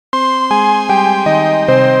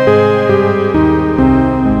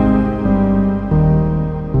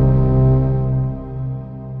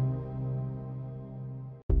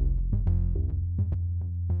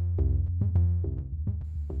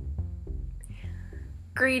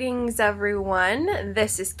Greetings, everyone.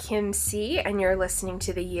 This is Kim C, and you're listening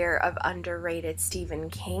to the Year of Underrated Stephen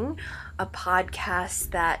King, a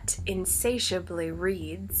podcast that insatiably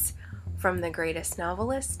reads from the greatest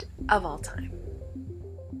novelist of all time.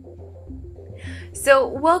 So,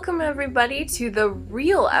 welcome everybody to the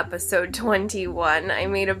real episode 21. I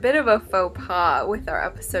made a bit of a faux pas with our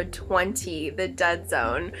episode 20, The Dead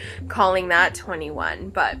Zone, calling that 21,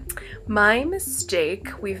 but my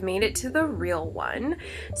mistake. We've made it to the real one.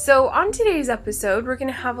 So, on today's episode, we're going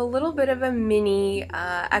to have a little bit of a mini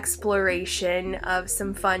exploration of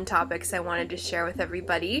some fun topics I wanted to share with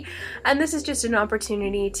everybody, and this is just an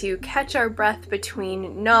opportunity to catch our breath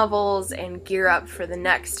between novels and gear up for the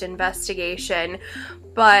next investigation.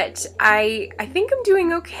 But I think I'm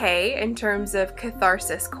doing okay in terms of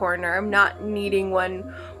catharsis corner. I'm not needing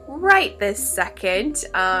one right this second.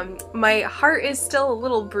 My heart is still a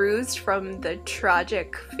little bruised from the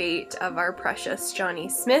tragic fate of our precious Johnny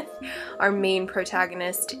Smith, our main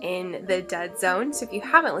protagonist in The Dead Zone. So if you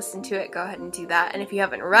haven't listened to it, go ahead and do that. And if you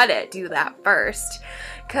haven't read it, do that first.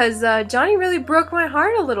 Because Johnny really broke my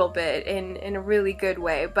heart a little bit in a really good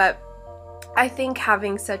way. But I think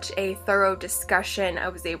having such a thorough discussion, I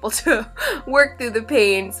was able to work through the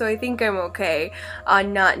pain, so I think I'm okay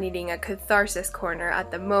on not needing a catharsis corner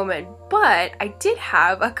at the moment. But I did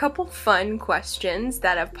have a couple fun questions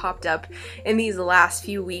that have popped up in these last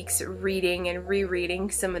few weeks reading and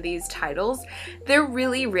rereading some of these titles. They're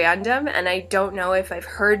really random, and I don't know if I've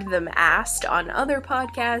heard them asked on other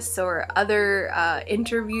podcasts or other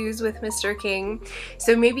interviews with Mr. King.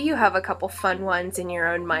 So maybe you have a couple fun ones in your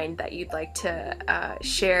own mind that you'd like to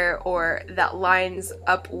share or that lines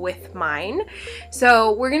up with mine.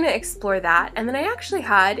 So we're going to explore that. And then I actually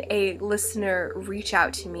had a listener reach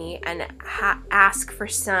out to me and ask for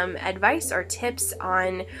some advice or tips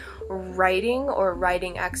on writing or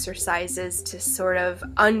writing exercises to sort of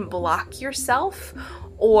unblock yourself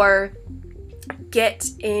or get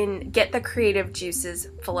the creative juices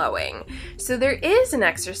flowing. So there is an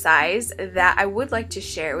exercise that I would like to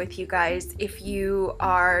share with you guys if you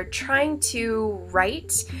are trying to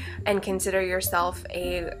write and consider yourself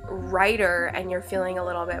a writer and you're feeling a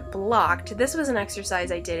little bit blocked. This was an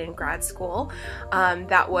exercise I did in grad school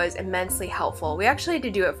that was immensely helpful. We actually had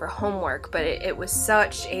to do it for homework, but it was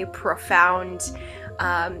such a profound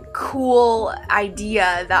cool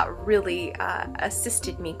idea that really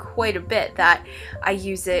assisted me quite a bit that I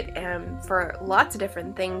use it for lots of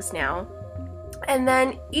different things now. And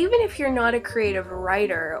then even if you're not a creative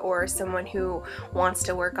writer or someone who wants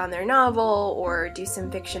to work on their novel or do some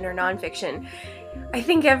fiction or nonfiction, I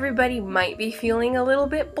think everybody might be feeling a little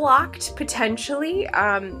bit blocked, potentially,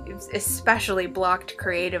 especially blocked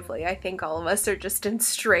creatively. I think all of us are just in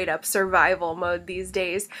straight up survival mode these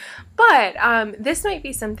days. But this might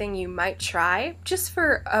be something you might try just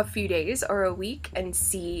for a few days or a week and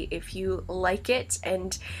see if you like it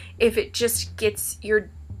and if it just gets your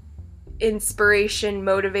inspiration,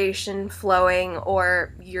 motivation flowing,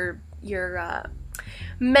 or your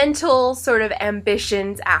mental sort of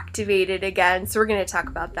ambitions activated again. So we're going to talk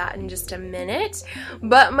about that in just a minute.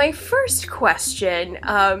 But my first question,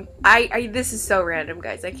 this is so random,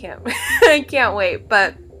 guys. I can't I can't wait.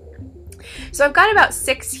 But so I've got about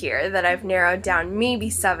 6 here that I've narrowed down,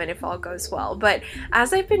 maybe 7 if all goes well. But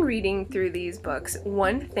as I've been reading through these books,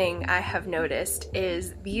 one thing I have noticed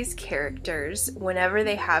is these characters, whenever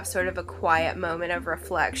they have sort of a quiet moment of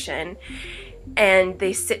reflection and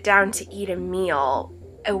they sit down to eat a meal,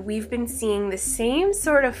 we've been seeing the same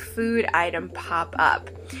sort of food item pop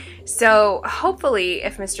up. So hopefully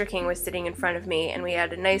if Mr. King was sitting in front of me and we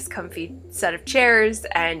had a nice comfy set of chairs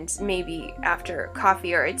and maybe after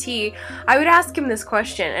coffee or a tea, I would ask him this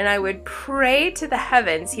question and I would pray to the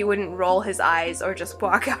heavens he wouldn't roll his eyes or just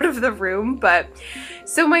walk out of the room. But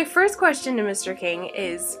so my first question to Mr. King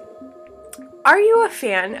is, are you a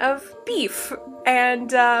fan of beef?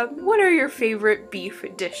 And what are your favorite beef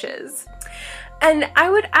dishes? And I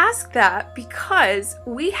would ask that because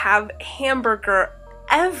we have hamburger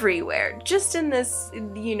everywhere. Just in this,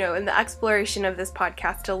 in the exploration of this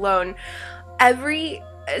podcast alone, every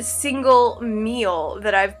single meal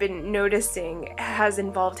that I've been noticing has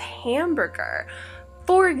involved hamburger.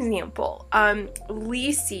 For example,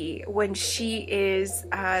 Lacey, when she is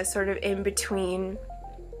sort of in between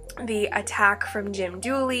the attack from Jim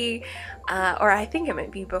Dooley or I think it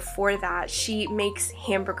might be before that, she makes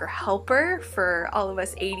Hamburger Helper for all of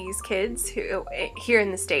us 80s kids who here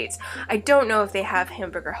in the States. I don't know if they have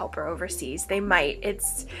Hamburger Helper overseas. They might.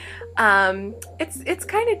 It's kind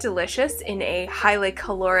of delicious in a highly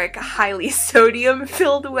caloric, highly sodium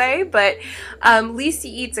filled way, but Lisi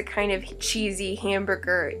eats a kind of cheesy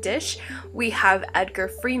hamburger dish. We have Edgar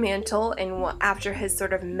Fremantle, and after his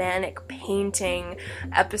sort of manic painting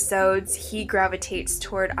episodes, he gravitates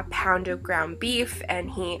toward a pound of ground beef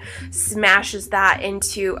and he smashes that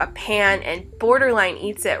into a pan and borderline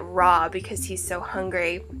eats it raw because he's so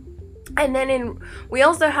hungry. And then we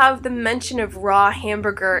also have the mention of raw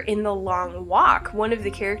hamburger in The Long Walk. One of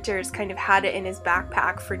the characters kind of had it in his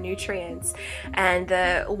backpack for nutrients, and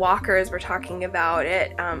the walkers were talking about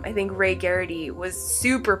it. I think Ray Garrity was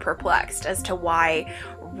super perplexed as to why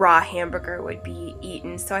raw hamburger would be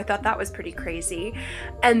eaten, so I thought that was pretty crazy.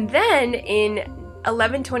 And then in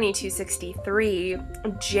 11/22/63,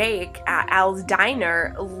 Jake at Al's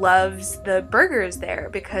Diner loves the burgers there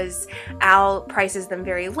because Al prices them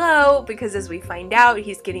very low because, as we find out,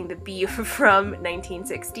 he's getting the beef from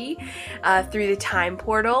 1960 through the time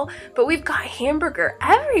portal. But we've got hamburger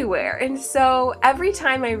everywhere, and so every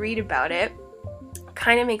time I read about it,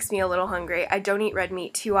 kind of makes me a little hungry. I don't eat red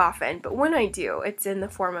meat too often, but when I do, it's in the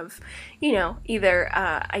form of, either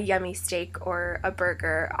a yummy steak or a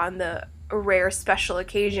burger on the rare special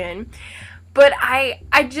occasion. But I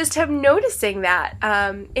just have noticing that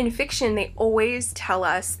in fiction they always tell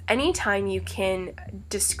us anytime you can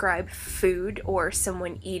describe food or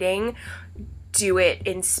someone eating, do it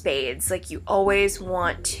in spades. Like, you always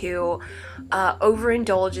want to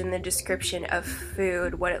overindulge in the description of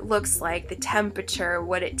food, what it looks like, the temperature,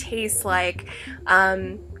 what it tastes like.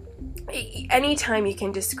 Anytime you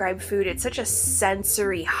can describe food, it's such a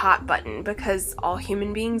sensory hot button because all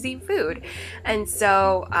human beings eat food. And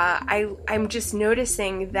so I'm just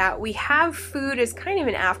noticing that we have food as kind of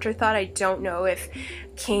an afterthought. I don't know if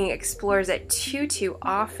King explores it too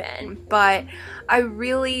often, but I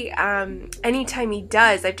really, anytime he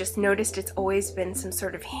does, I've just noticed it's always been some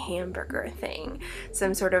sort of hamburger thing,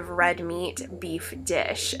 some sort of red meat beef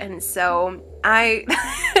dish. And so I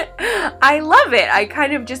love it. I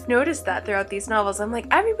kind of just noticed that throughout these novels. I'm like,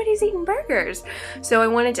 everybody's eating burgers. So I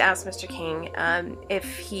wanted to ask Mr. King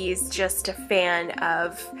if he's just a fan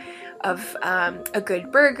of a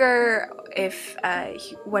good burger, if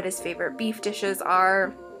what his favorite beef dishes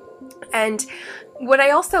are. And what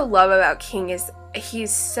I also love about King is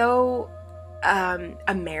he's so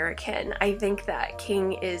American. I think that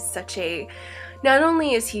King is such a, not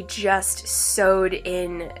only is he just sewed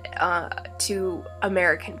in to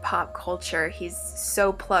American pop culture, he's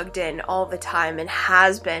so plugged in all the time and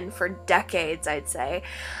has been for decades, I'd say.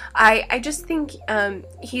 I just think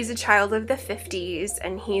he's a child of the 50s,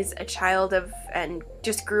 and he's a child of, and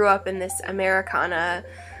just grew up in this Americana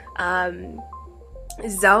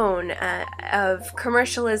zone of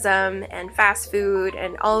commercialism and fast food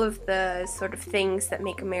and all of the sort of things that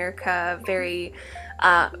make America very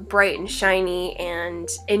bright and shiny and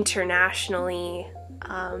internationally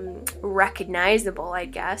recognizable, I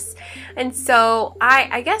guess. And so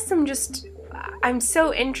I guess I'm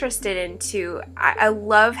so interested into, I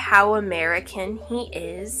love how American he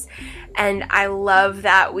is, and I love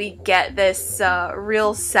that we get this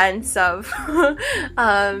real sense of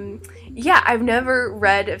I've never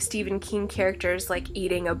read of Stephen King characters like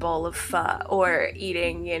eating a bowl of pho or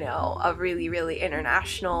eating, a really, really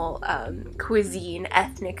international cuisine,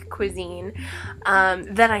 ethnic cuisine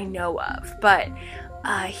that I know of. But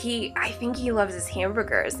I think he loves his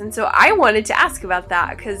hamburgers, and so I wanted to ask about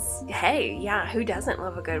that because, hey, yeah, who doesn't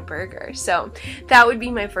love a good burger? So that would be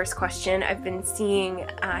my first question. I've been seeing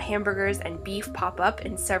hamburgers and beef pop up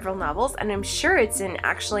in several novels, and I'm sure it's in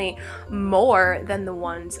actually more than the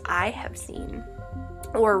ones I have seen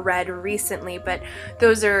or read recently, but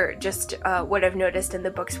those are just what I've noticed in the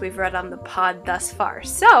books we've read on the pod thus far.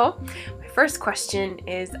 So my first question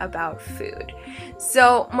is about food.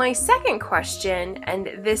 So my second question,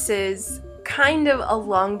 and this is kind of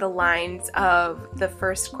along the lines of the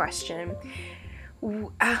first question,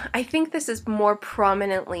 I think this is more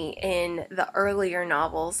prominently in the earlier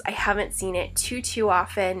novels. I haven't seen it too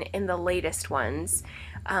often in the latest ones.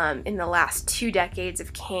 In the last 2 decades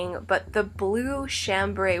of King, but the blue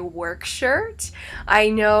chambray work shirt. I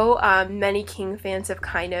know many King fans have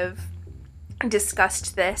kind of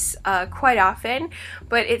discussed this quite often,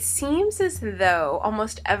 but it seems as though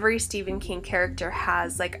almost every Stephen King character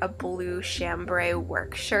has like a blue chambray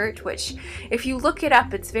work shirt, which if you look it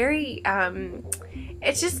up, it's very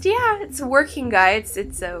it's just, yeah, it's a working guy. It's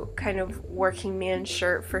a kind of working man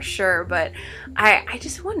shirt for sure, but I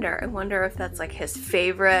just wonder. I wonder if that's like his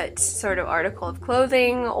favorite sort of article of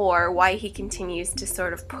clothing, or why he continues to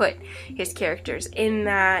sort of put his characters in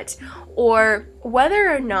that, or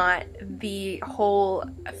whether or not the whole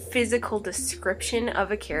physical description of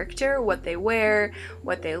a character, what they wear,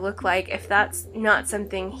 what they look like, if that's not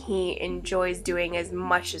something he enjoys doing as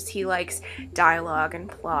much as he likes dialogue and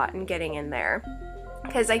plot and getting in there.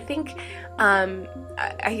 Because I think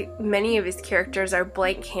many of his characters are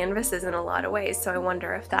blank canvases in a lot of ways, so I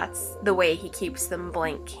wonder if that's the way he keeps them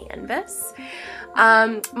blank canvas.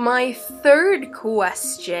 My third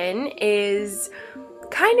question is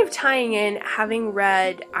kind of tying in, having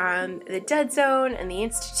read The Dead Zone and The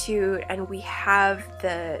Institute, and we have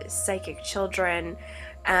the psychic children,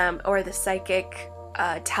 or the psychic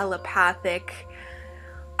telepathic.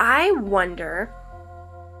 I wonder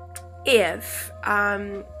if,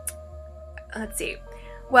 let's see.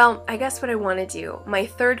 Well, I guess what I want to do, my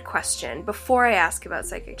third question, before I ask about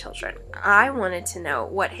psychic children, I wanted to know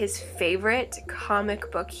what his favorite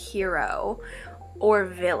comic book hero or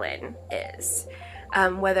villain is.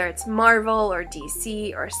 Whether it's Marvel or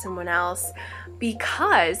DC or someone else,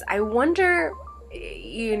 because I wonder,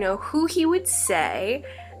 who he would say.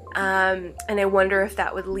 And I wonder if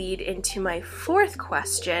that would lead into my fourth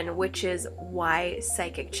question, which is why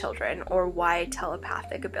psychic children, or why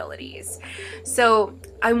telepathic abilities. So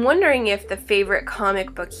I'm wondering if the favorite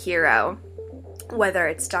comic book hero, whether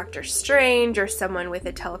it's Doctor Strange or someone with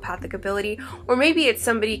a telepathic ability, or maybe it's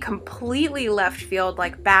somebody completely left field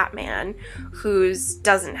like Batman, who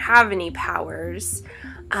doesn't have any powers.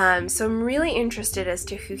 So I'm really interested as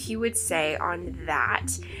to who he would say on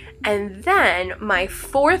that. And then my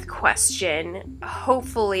fourth question,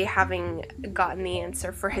 hopefully having gotten the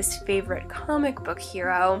answer for his favorite comic book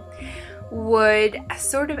hero, would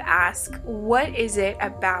sort of ask, what is it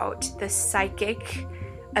about the psychic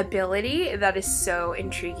ability that is so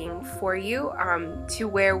intriguing for you, to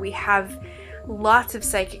where we have lots of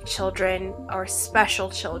psychic children or special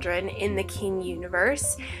children in the King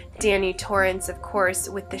universe. Danny Torrance, of course,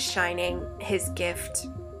 with The Shining, his gift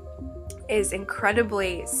is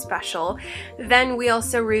incredibly special. Then we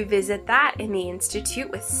also revisit that in The Institute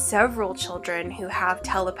with several children who have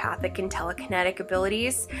telepathic and telekinetic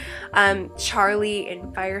abilities. Charlie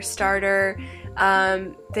in Firestarter.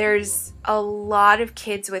 There's a lot of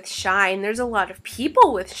kids with shine. There's a lot of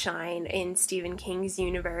people with shine in Stephen King's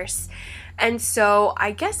universe. And so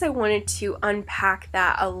I guess I wanted to unpack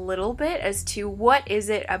that a little bit as to what is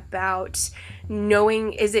it about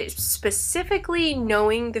knowing, is it specifically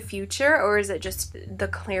knowing the future, or is it just the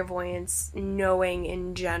clairvoyance knowing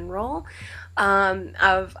in general,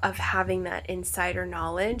 of having that insider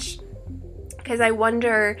knowledge? Because I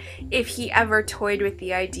wonder if he ever toyed with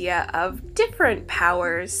the idea of different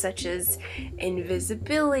powers, such as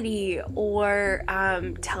invisibility or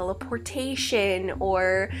teleportation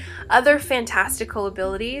or other fantastical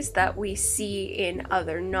abilities that we see in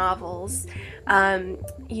other novels.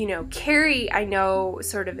 Carrie, I know,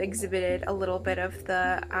 sort of exhibited a little bit of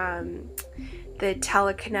the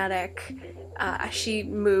telekinetic. She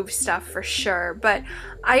moves stuff for sure, but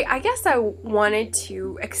I guess I wanted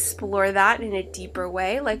to explore that in a deeper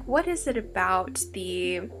way. Like, what is it about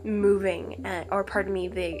the moving,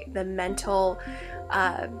 the mental,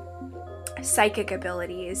 psychic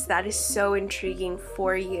abilities that is so intriguing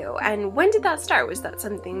for you? And when did that start? Was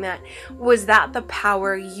that the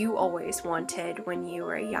power you always wanted when you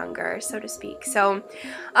were younger, so to speak? So,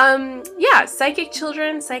 psychic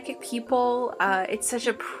children, psychic people, it's such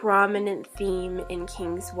a prominent theme in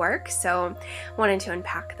King's work, so I wanted to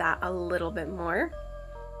unpack that a little bit more.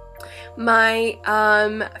 My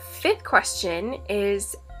fifth question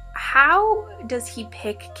is, how does he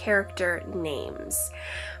pick character names?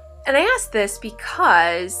 And I ask this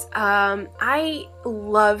because I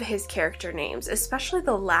love his character names, especially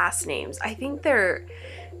the last names. I think they're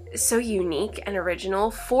so unique and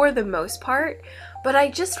original for the most part, but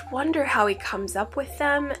I just wonder how he comes up with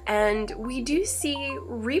them. And we do see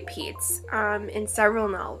repeats in several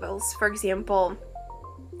novels. For example,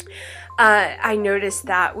 I noticed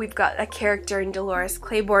that we've got a character in Dolores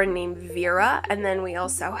Claiborne named Vera, and then we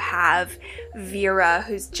also have Vera,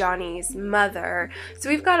 who's Johnny's mother. So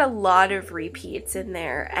we've got a lot of repeats in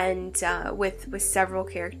there, and with several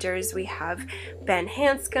characters. We have Ben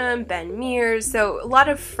Hanscom, Ben Mears, so a lot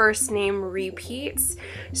of first name repeats.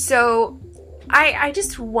 So I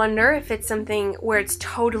just wonder if it's something where it's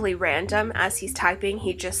totally random as he's typing.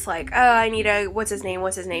 He just like, oh, I need a, what's his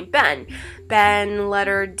name? Ben,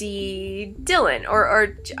 letter D, Dylan.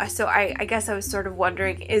 So I guess I was sort of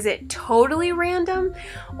wondering, is it totally random?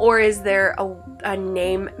 Or is there a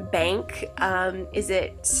name bank? I'm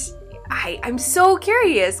so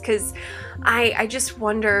curious because I just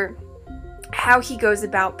wonder how he goes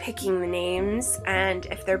about picking the names, and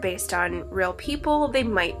if they're based on real people, they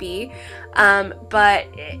might be. But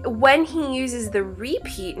when he uses the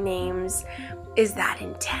repeat names, is that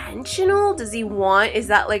intentional? Is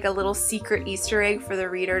that like a little secret Easter egg for the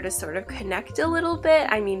reader to sort of connect a little bit?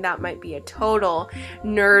 I mean, that might be a total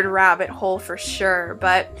nerd rabbit hole for sure,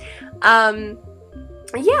 but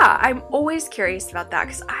yeah, I'm always curious about that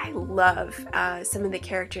because I love some of the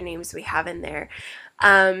character names we have in there.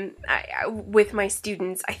 With my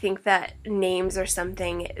students, I think that names are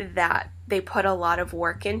something that they put a lot of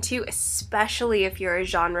work into, especially if you're a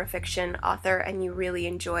genre fiction author and you really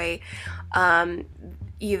enjoy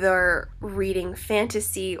either reading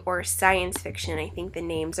fantasy or science fiction. I think the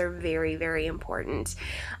names are very, very important.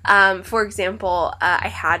 For example, I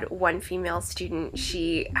had one female student.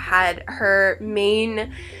 She had her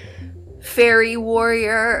main fairy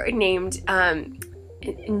warrior named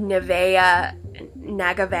Nevea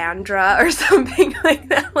Nagavandra or something like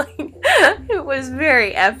that. Like, it was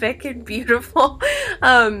very epic and beautiful.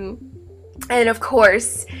 And of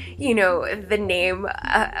course, you know, the name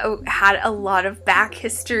had a lot of back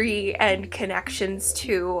history and connections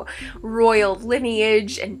to royal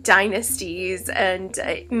lineage and dynasties, and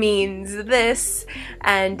it means this,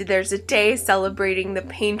 and there's a day celebrating the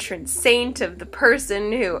patron saint of the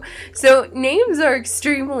person who... So names are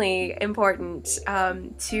extremely important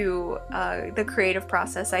to the creative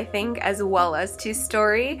process, I think, as well as to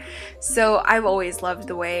story. So I've always loved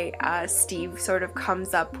the way Steve sort of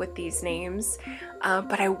comes up with these names.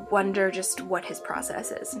 But I wonder just what his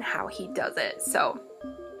process is and how he does it. So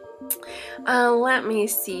let me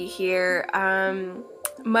see here.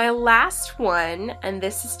 My last one, and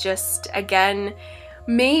this is just, again,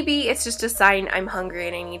 maybe it's just a sign I'm hungry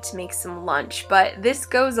and I need to make some lunch, but this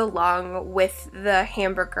goes along with the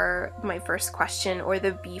hamburger, my first question, or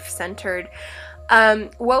the beef-centered.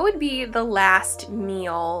 What would be the last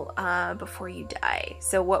meal before you die?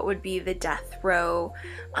 So what would be the death row,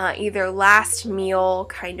 either last meal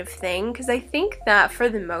kind of thing? Because I think that for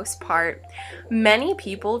the most part, many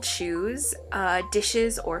people choose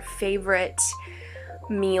dishes or favorite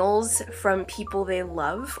meals from people they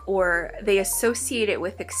love, or they associate it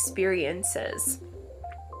with experiences.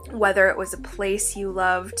 Whether it was a place you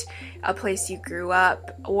loved, a place you grew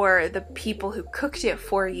up, or the people who cooked it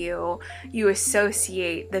for you, you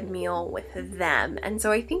associate the meal with them. And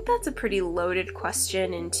so I think that's a pretty loaded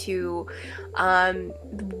question into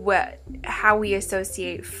how we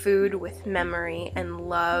associate food with memory and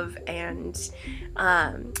love, and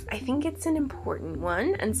I think it's an important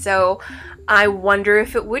one. And so I wonder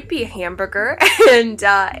if it would be a hamburger, and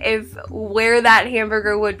if where that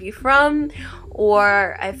hamburger would be from,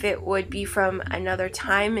 or if it would be from another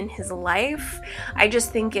time in his life. I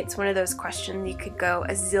just think it's one of those questions you could go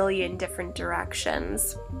a zillion different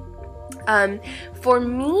directions. For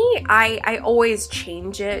me, I always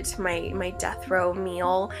change it, my death row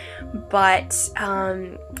meal, but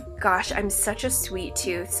gosh, I'm such a sweet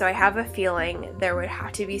tooth, so I have a feeling there would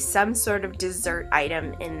have to be some sort of dessert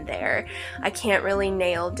item in there. I can't really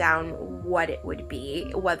nail down what it would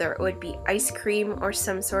be, whether it would be ice cream or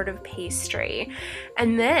some sort of pastry.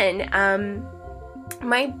 And then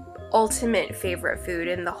my ultimate favorite food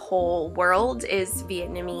in the whole world is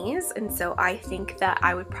Vietnamese, and so I think that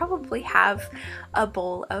I would probably have a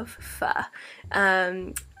bowl of pho.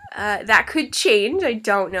 That could change, I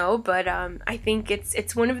don't know, but I think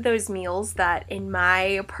it's one of those meals that in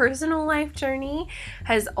my personal life journey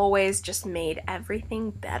has always just made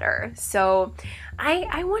everything better. So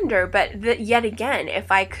I wonder, but yet again, if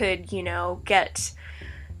I could, you know, get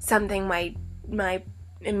something my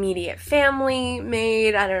immediate family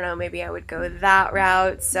made, I don't know, maybe I would go that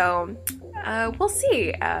route. So we'll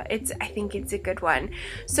see. I think it's a good one.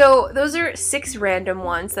 So those are 6 random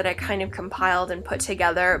ones that I kind of compiled and put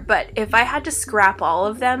together, but if I had to scrap all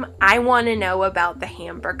of them, I want to know about the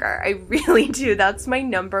hamburger. I really do. That's my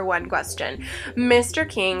number one question. Mr.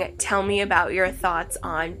 King, tell me about your thoughts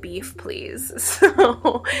on beef, please.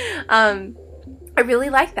 So I really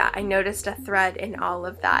like that. I noticed a thread in all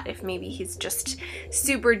of that. If maybe he's just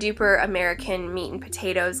super duper American meat and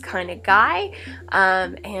potatoes kind of guy,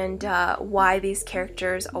 and why these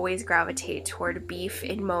characters always gravitate toward beef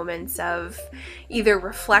in moments of either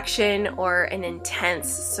reflection or an intense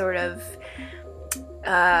sort of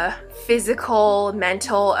physical,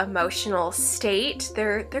 mental, emotional state,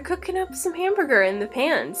 they're cooking up some hamburger in the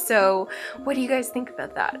pan. So what do you guys think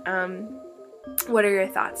about that? What are your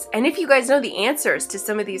thoughts? And if you guys know the answers to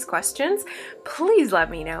some of these questions, please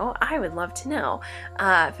let me know. I would love to know.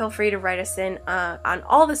 Feel free to write us in on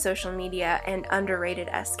all the social media and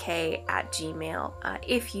underratedsk@gmail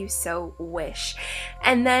if you so wish.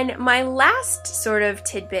 And then my last sort of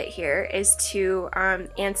tidbit here is to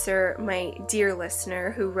answer my dear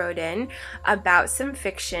listener who wrote in about some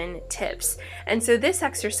fiction tips. And so this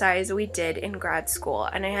exercise we did in grad school,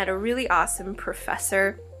 and I had a really awesome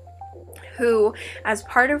professor who, as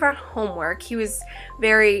part of our homework, he was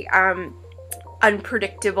very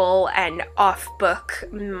unpredictable and off book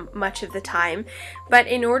much of the time, but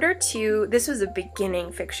in order to, this was a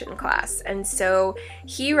beginning fiction class, and so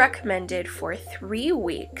he recommended for 3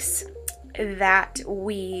 weeks that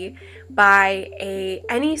we buy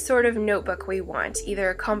any sort of notebook we want, either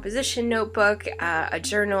a composition notebook, a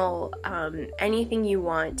journal, anything you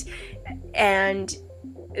want. And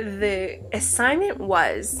the assignment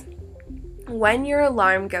was, when your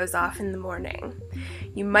alarm goes off in the morning,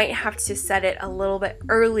 you might have to set it a little bit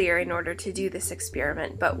earlier in order to do this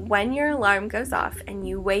experiment, but when your alarm goes off and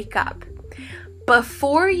you wake up,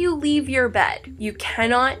 before you leave your bed, you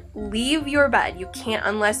cannot leave your bed. You can't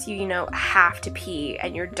unless you have to pee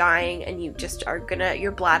and you're dying and you just are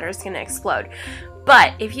your bladder's gonna explode.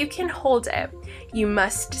 But if you can hold it, you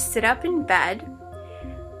must sit up in bed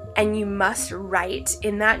and you must write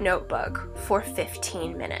in that notebook for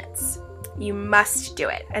 15 minutes. You must do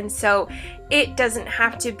it. And so it doesn't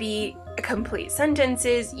have to be complete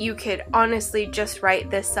sentences. You could honestly just write,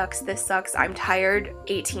 this sucks, I'm tired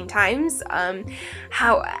 18 times.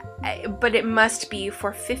 But it must be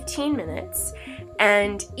for 15 minutes.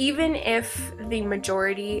 And even if the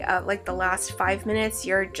majority of the last 5 minutes,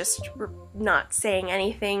 you're just not saying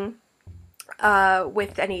anything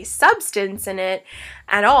with any substance in it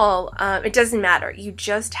at all, it doesn't matter. You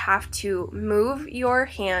just have to move your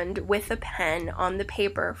hand with a pen on the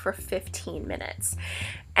paper for 15 minutes.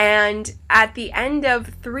 And at the end of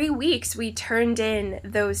 3 weeks, we turned in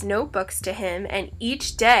those notebooks to him, and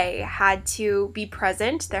each day had to be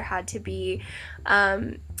present. There had to be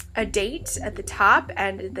a date at the top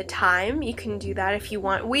and the time. You can do that if you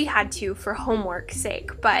want. We had to for homework's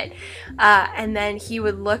sake, but and then he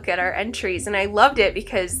would look at our entries, and I loved it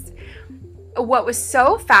because what was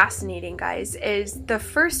so fascinating, guys, is the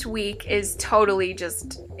first week is totally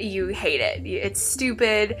just, you hate it. It's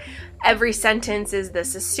stupid. Every sentence is,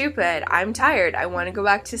 this is stupid. I'm tired. I want to go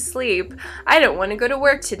back to sleep. I don't want to go to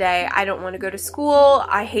work today. I don't want to go to school.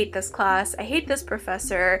 I hate this class. I hate this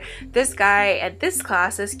professor. This guy at this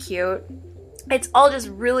class is cute. It's all just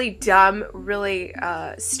really dumb, really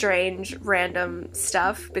strange, random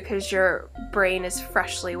stuff because your brain is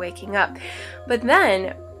freshly waking up. But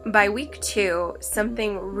then by week 2,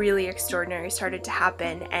 something really extraordinary started to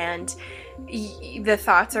happen, and the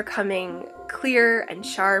thoughts are coming clear and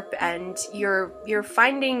sharp, and you're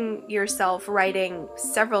finding yourself writing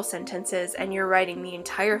several sentences, and you're writing the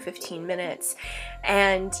entire 15 minutes.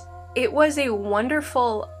 And it was a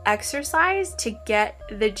wonderful exercise to get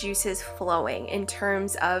the juices flowing in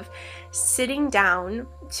terms of sitting down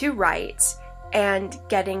to write and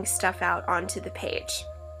getting stuff out onto the page.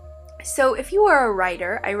 So if you are a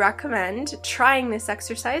writer, I recommend trying this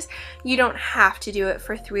exercise. You don't have to do it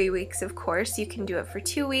for 3 weeks, of course. You can do it for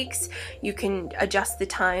 2 weeks. You can adjust the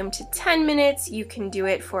time to 10 minutes. You can do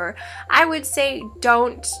it for, I would say,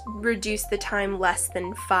 don't reduce the time less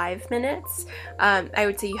than 5 minutes. I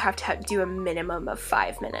would say you have to do a minimum of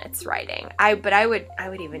 5 minutes writing. But I would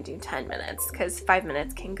even do 10 minutes because 5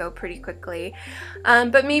 minutes can go pretty quickly.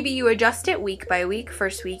 But maybe you adjust it week by week.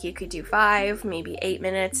 First week you could do 5, maybe 8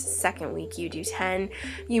 minutes. Second week you do 10.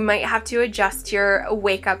 You might have to adjust your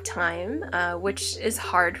wake up time, which is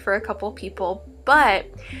hard for a couple people, but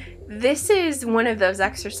this is one of those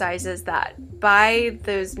exercises that by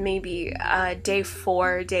those maybe day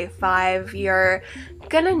 4, day 5, you're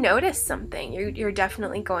gonna notice something. You're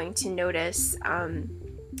definitely going to notice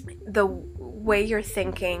the way you're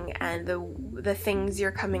thinking and the things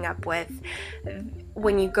you're coming up with.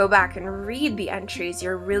 When you go back and read the entries,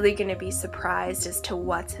 you're really going to be surprised as to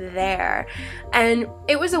what's there. And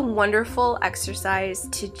it was a wonderful exercise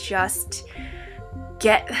to just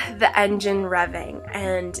get the engine revving.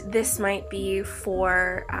 And this might be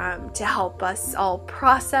for to help us all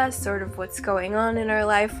process sort of what's going on in our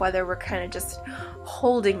life, whether we're kind of just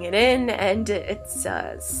holding it in and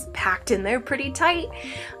it's packed in there pretty tight.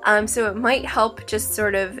 So it might help just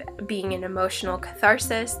sort of being an emotional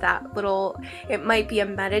catharsis. It might be a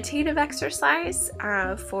meditative exercise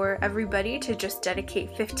for everybody to just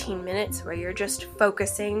dedicate 15 minutes where you're just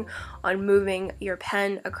focusing on moving your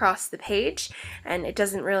pen across the page, and it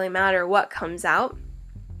doesn't really matter what comes out.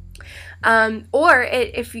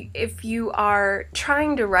 If you are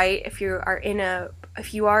trying to write, if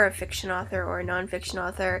you are a fiction author or a nonfiction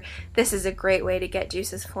author, this is a great way to get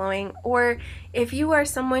juices flowing. Or if you are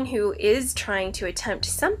someone who is trying to attempt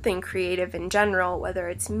something creative in general, whether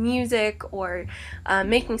it's music or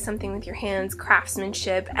making something with your hands,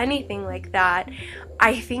 craftsmanship, anything like that,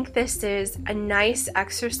 I think this is a nice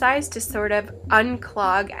exercise to sort of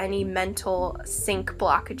unclog any mental sync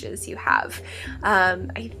blockages you have.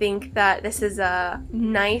 I think that this is a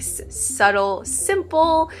nice, subtle,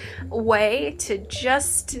 simple way to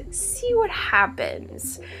just see what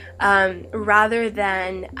happens, rather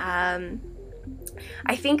than,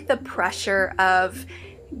 I think the pressure of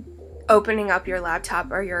opening up your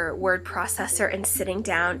laptop or your word processor and sitting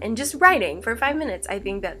down and just writing for 5 minutes, I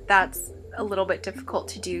think that that's a little bit difficult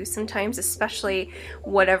to do sometimes, especially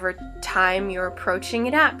whatever time you're approaching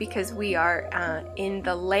it at, because we are in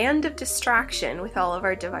the land of distraction with all of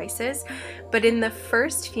our devices. But in the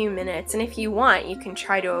first few minutes, and if you want, you can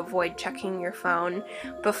try to avoid checking your phone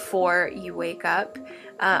before you wake up,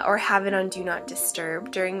 or have it on Do Not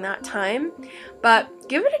Disturb during that time. But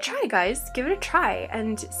give it a try, guys. Give it a try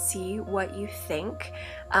and see what you think,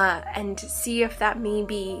 and see if that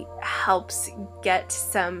maybe helps get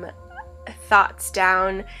some thoughts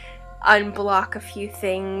down, unblock a few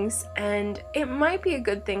things. And it might be a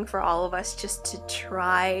good thing for all of us just to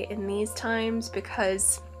try in these times,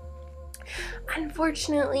 because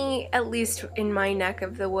unfortunately, at least in my neck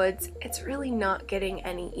of the woods, it's really not getting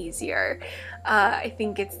any easier. I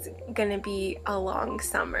think it's gonna be a long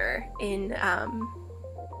summer in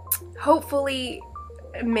hopefully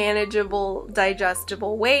manageable,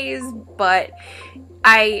 digestible ways, but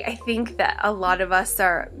I think that a lot of us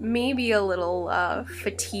are maybe a little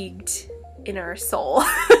fatigued in our soul.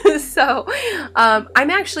 So I'm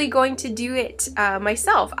actually going to do it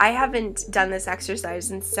myself. I haven't done this exercise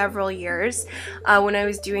in several years. When I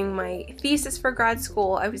was doing my thesis for grad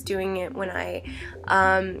school, I was doing it when I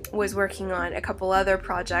was working on a couple other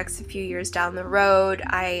projects a few years down the road.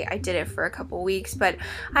 I did it for a couple weeks, but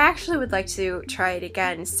I actually would like to try it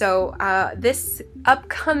again. So this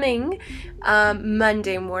upcoming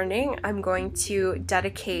Monday morning, I'm going to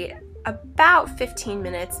dedicate about 15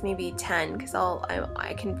 minutes, maybe 10, because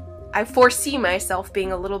I foresee myself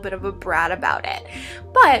being a little bit of a brat about it,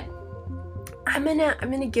 but I'm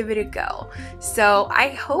gonna give it a go. So I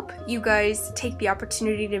hope you guys take the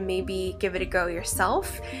opportunity to maybe give it a go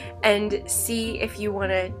yourself and see if you want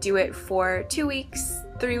to do it for 2 weeks,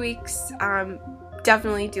 3 weeks.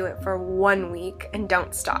 Definitely do it for 1 week and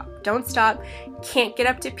don't stop. Don't stop. Can't get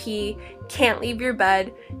up to pee, can't leave your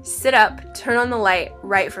bed, sit up, turn on the light,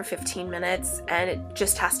 write for 15 minutes, and it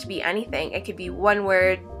just has to be anything. It could be one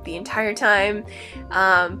word the entire time,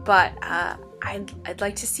 but I'd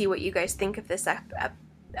like to see what you guys think of this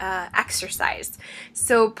exercise.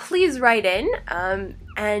 So please write in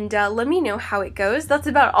and let me know how it goes. That's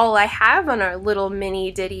about all I have on our little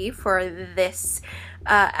mini ditty for this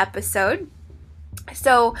episode.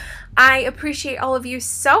 So I appreciate all of you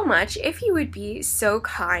so much. If you would be so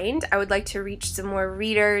kind, I would like to reach some more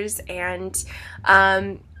readers and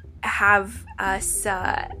have us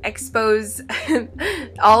expose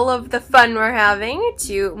all of the fun we're having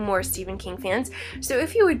to more Stephen King fans. So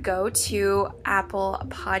if you would go to Apple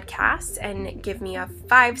Podcasts and give me a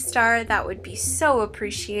 5-star, that would be so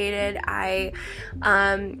appreciated. I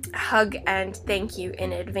hug and thank you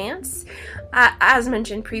in advance. As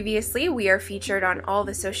mentioned previously, we are featured on all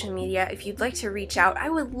the social media. If you'd like to reach out,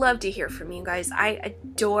 I would love to hear from you guys. I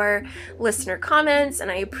adore listener comments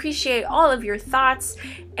and I appreciate all of your thoughts.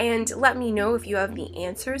 And let me know if you have the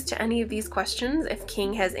answers to any of these questions, if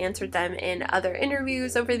King has answered them in other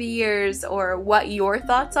interviews over the years, or what your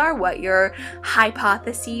thoughts are, what your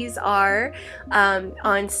hypotheses are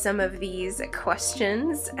on some of these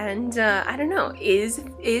questions. And I don't know, is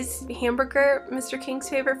hamburger Mr. King's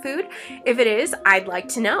favorite food? If it is, I'd like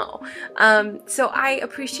to know. So I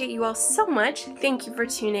appreciate you all so much. Thank you for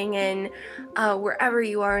tuning in. Wherever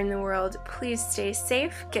you are in the world, please stay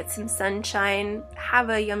safe, get some sunshine, have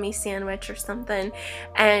a yummy sandwich or something,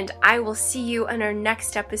 and I will see you in our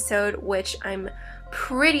next episode, which I'm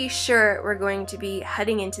Pretty sure we're going to be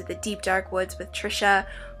heading into the deep dark woods with Trisha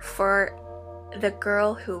for The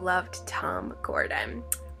Girl Who Loved Tom Gordon.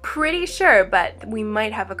 Pretty sure, but we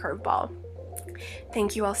might have a curveball.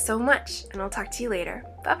 Thank you all so much, and I'll talk to you later.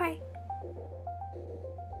 Bye-bye.